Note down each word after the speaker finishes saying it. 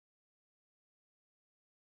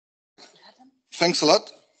Thanks a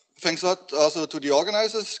lot. Thanks a lot also to the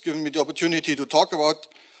organizers, giving me the opportunity to talk about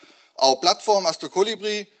our platform,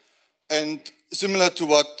 Astro-Colibri. And similar to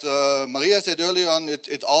what Maria said earlier on,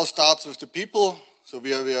 it all starts with the people. So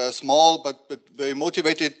we are a small but very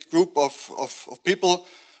motivated group of people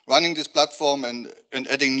running this platform and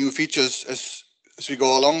adding new features as we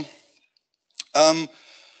go along.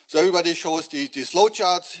 So everybody shows the flow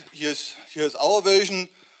charts. Here's our version.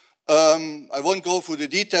 I won't go through the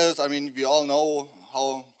details. I mean, we all know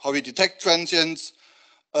how we detect transients.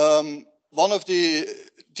 One of the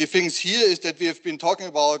things here is that we have been talking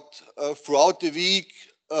about throughout the week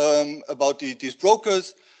about these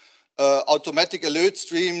brokers, automatic alert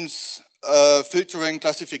streams, filtering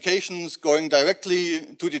classifications, going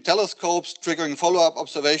directly to the telescopes, triggering follow-up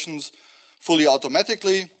observations fully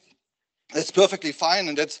automatically. That's perfectly fine,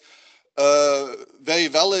 and that's very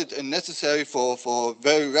valid and necessary for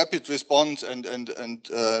very rapid response and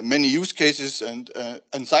many use cases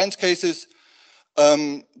and science cases.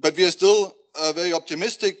 But we are still very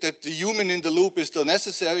optimistic that the human in the loop is still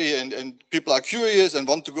necessary, and people are curious and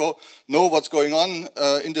want to know what's going on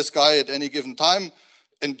in the sky at any given time.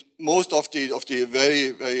 And most of the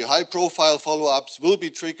very, very high profile follow-ups will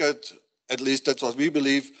be triggered, at least that's what we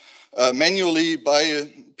believe, manually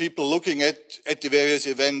by people looking at the various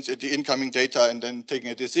events, at the incoming data, and then taking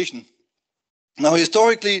a decision. Now,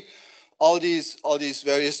 historically, all these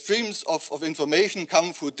various streams of information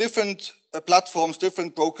come through different platforms,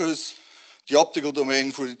 different brokers, the optical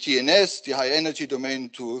domain through the TNS, the high energy domain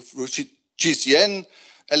through GCN,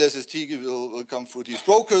 LSST will come through these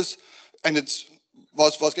brokers, and it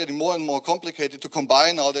was getting more and more complicated to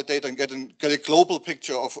combine all that data and get a global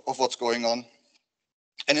picture of what's going on.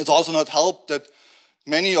 And it's also not helped that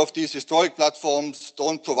many of these historic platforms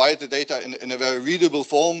don't provide the data in a very readable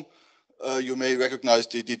form. You may recognize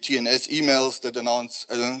the TNS emails that announce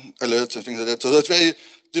alerts and things like that. So it's very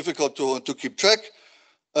difficult to keep track.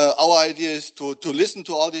 Our idea is to listen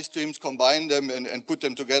to all these streams, combine them, and put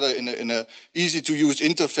them together in a easy-to-use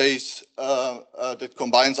interface that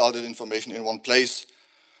combines all that information in one place.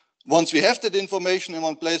 Once we have that information in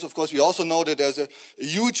one place, of course, we also know that there's a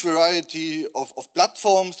huge variety of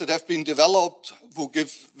platforms that have been developed who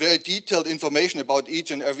give very detailed information about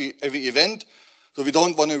each and every event. So we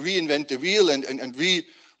don't want to reinvent the wheel and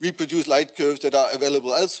reproduce light curves that are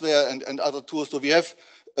available elsewhere and other tools. So we have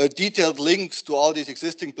detailed links to all these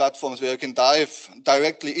existing platforms where you can dive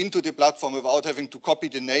directly into the platform without having to copy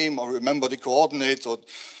the name or remember the coordinates or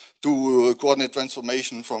do coordinate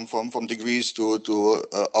transformation from degrees to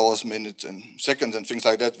hours, minutes, and seconds, and things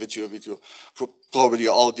like that, which you probably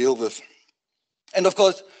all deal with. And of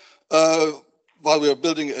course, while we are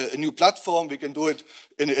building a new platform, we can do it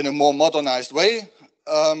in a more modernized way.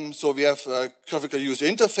 So we have graphical user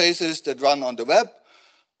interfaces that run on the web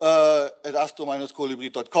at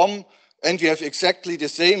astro-colibri.com, and we have exactly the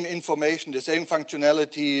same information, the same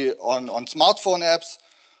functionality on smartphone apps,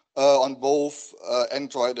 on both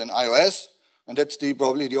Android and iOS. And that's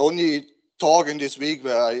probably the only talk in this week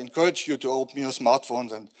where I encourage you to open your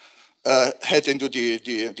smartphones and head into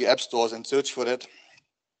the app stores and search for that.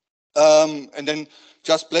 And then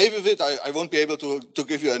just play with it. I won't be able to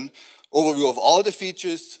give you an overview of all the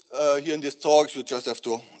features here in this talk. You just have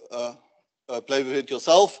to play with it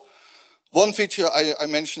yourself. One feature I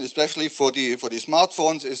mentioned, especially for the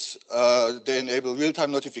smartphones, is they enable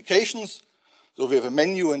real-time notifications. So we have a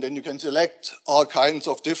menu, and then you can select all kinds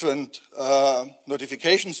of different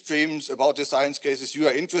notification streams about the science cases you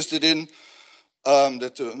are interested in.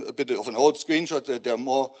 That's a bit of an old screenshot. There are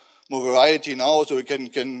more variety now, so you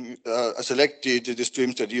can select the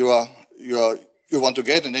streams that you want to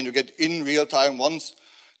get, and then you get in real time once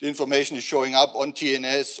the information is showing up on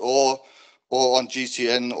TNS or on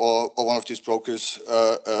GCN or one of these brokers,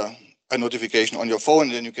 a notification on your phone,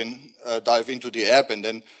 and then you can dive into the app and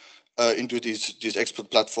then into these expert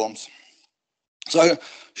platforms. So I'll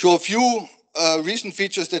show a few recent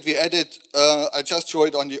features that we added. I just show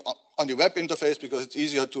it on the web interface because it's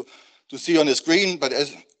easier to see on the screen, but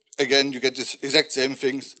again, you get this exact same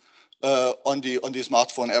things on the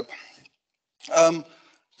smartphone app.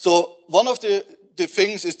 So one of the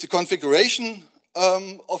things is the configuration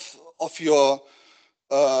of your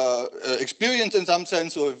experience in some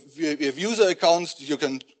sense. So if you have user accounts, you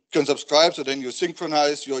can subscribe, so then you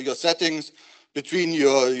synchronize your settings between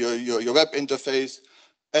your web interface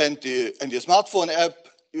and the smartphone app.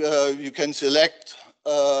 You can select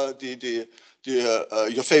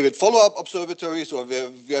your favorite follow-up observatory. So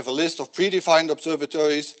we have a list of predefined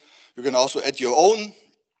observatories. You can also add your own.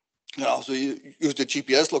 You can also use the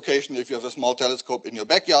GPS location. If you have a small telescope in your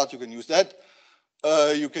backyard, you can use that.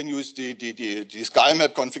 You can use the sky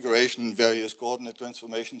map configuration, various coordinate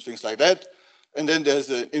transformations, things like that. And then there's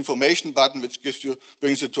an information button which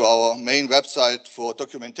brings you to our main website for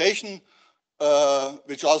documentation,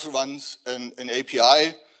 which also runs an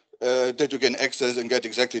API that you can access and get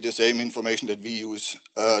exactly the same information that we use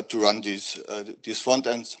to run these front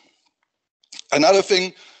ends. Another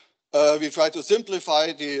thing, we try to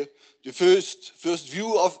simplify the first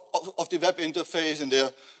view of the web interface, and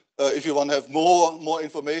there, if you want to have more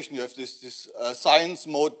information, you have this science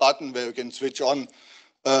mode button where you can switch on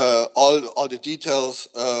all the details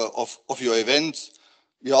of your events.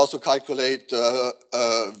 We also calculate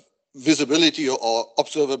visibility or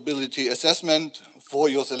observability assessment for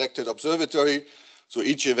your selected observatory. So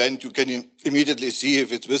each event you can immediately see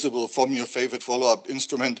if it's visible from your favorite follow-up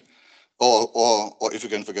instrument, or if you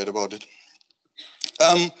can forget about it.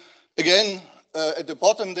 Again, at the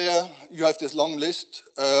bottom there, you have this long list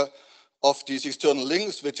of these external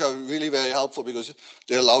links, which are really very helpful because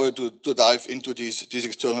they allow you to dive into these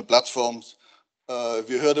external platforms.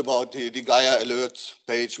 We heard about the Gaia alerts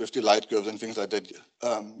page with the light curves and things like that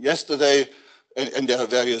yesterday, and there are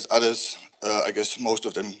various others. I guess most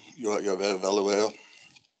of them you're very well aware of.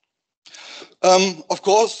 Of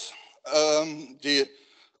course, the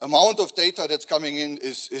amount of data that's coming in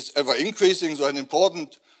is ever increasing, so an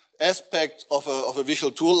important aspect of a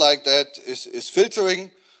visual tool like that is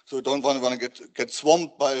filtering. So you don't want to get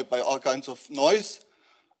swamped by all kinds of noise.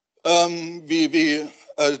 We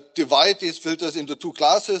divide these filters into two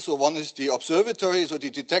classes. So one is the observatory, so the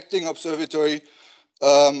detecting observatory,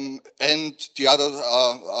 and the others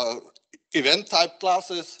are event type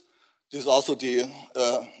classes. There's also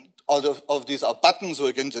all of these are buttons, so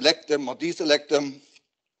you can select them or deselect them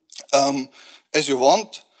as you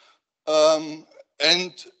want.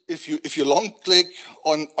 And if you long click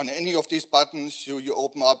on any of these buttons, you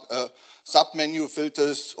open up sub-menu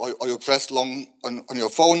filters, or you press long on your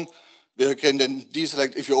phone, where you can then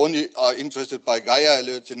deselect. If you only are interested by Gaia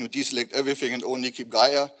alerts, then you deselect everything and only keep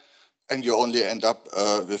Gaia, and you only end up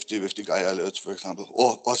with the Gaia alerts, for example,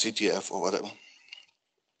 or CTF or whatever.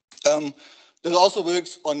 That also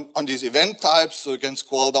works on these event types, so you can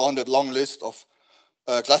scroll down that long list of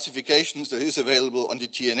classifications that is available on the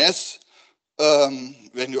TNS.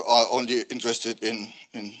 When you are only interested in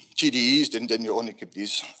TDEs, then you only keep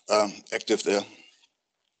these active there.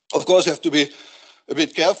 Of course, you have to be a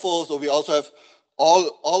bit careful. So we also have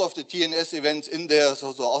all of the TNS events in there,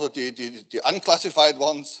 so also the unclassified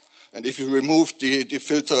ones. And if you remove the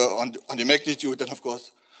filter on the magnitude, then of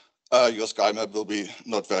course your sky map will be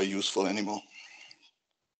not very useful anymore.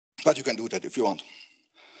 But you can do that if you want.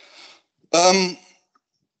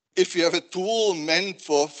 If you have a tool meant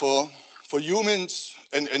for humans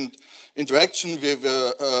and interaction with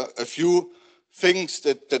a few things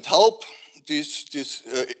that help this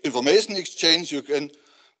information exchange, you can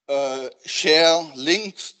share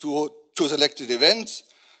links to selected events.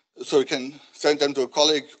 So you can send them to a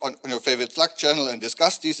colleague on your favorite Slack channel and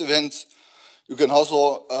discuss these events. You can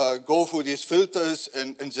also go through these filters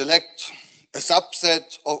and select a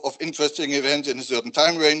subset of interesting events in a certain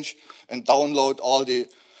time range and download all the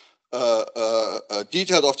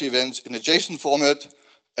details of the events in a JSON format.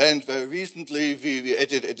 And very recently, we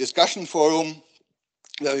added a discussion forum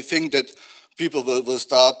where we think that people will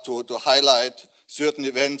start to highlight certain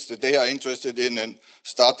events that they are interested in and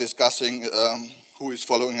start discussing who is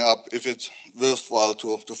following up, if it's worthwhile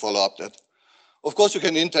to follow up that. Of course, you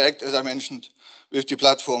can interact, as I mentioned, with the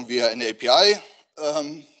platform via an API.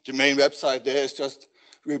 The main website there is just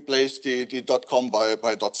replace the .com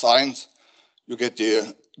by .science. You get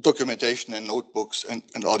the documentation and notebooks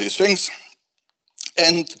and all these things.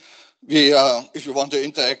 And we, if you want to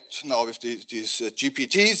interact now with these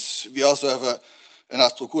GPTs, we also have an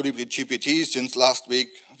Astro-Colibri GPT since last week,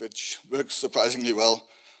 which works surprisingly well.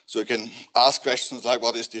 So you can ask questions like,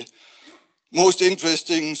 what is the most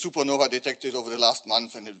interesting supernova detected over the last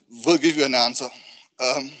month? And it will give you an answer.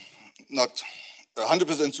 Not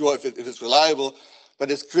 100% sure if it's reliable,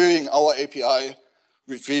 but it's querying our API,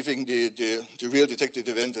 retrieving the real detected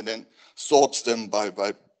event, and then sorts them by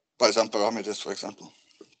some parameters, for example.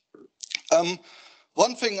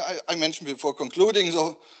 One thing I mentioned before concluding,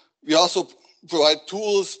 so we also provide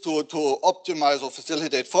tools to optimize or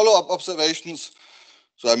facilitate follow-up observations.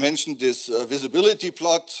 So I mentioned this visibility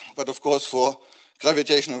plot, but of course for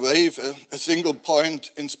gravitational wave, a single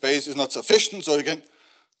point in space is not sufficient. So again,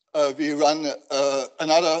 we run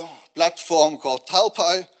another platform called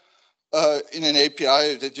TalPy in an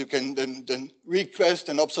API that you can then request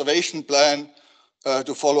an observation plan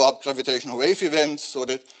to follow up gravitational wave events, so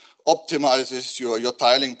that optimizes your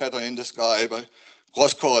tiling pattern in the sky by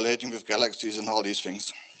cross-correlating with galaxies and all these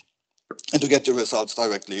things, and to get the results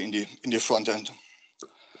directly in the front end.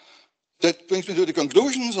 That brings me to the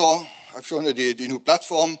conclusion. So I've shown you the new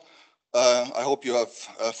platform. I hope you have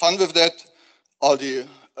fun with that. All the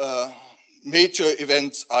major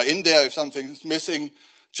events are in there. If something is missing,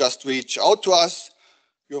 just reach out to us.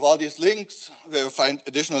 You have all these links where you find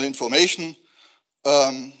additional information.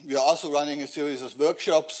 We are also running a series of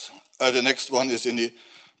workshops. The next one is in the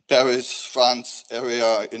Paris, France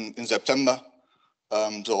area in September.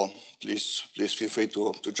 So please feel free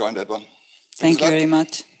to join that one. Thank you very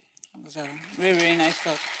much. It was a very, very nice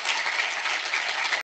talk.